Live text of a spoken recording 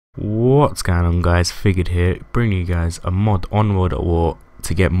What's going on, guys? Figured here, bring you guys a mod on World at War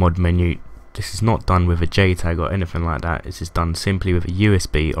to get mod menu. This is not done with a JTAG or anything like that. This is done simply with a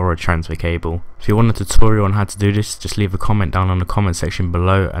USB or a transfer cable. If you want a tutorial on how to do this, just leave a comment down on the comment section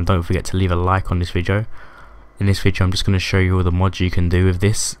below, and don't forget to leave a like on this video. In this video I'm just going to show you all the mods you can do with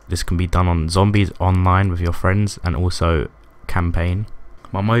this. This can be done on zombies online with your friends and also campaign.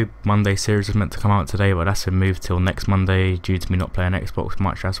 My moab Monday series was meant to come out today, but that's been moved till next Monday due to me not playing Xbox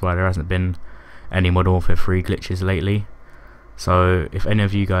much. That's why there hasn't been any Modern Warfare 3 glitches lately. So if any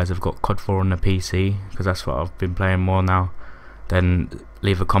of you guys have got COD 4 on the PC, because that's what I've been playing more now, then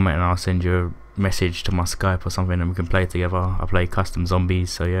leave a comment and I'll send you a message to my Skype or something and we can play together. I play custom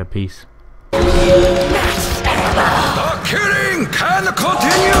zombies, so yeah, peace. The killing can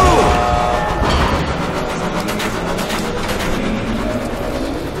continue!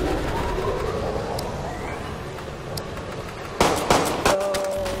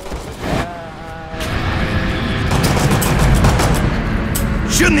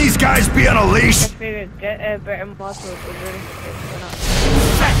 Shouldn't these guys be on a leash? Fetch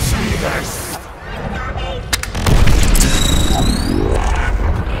me this!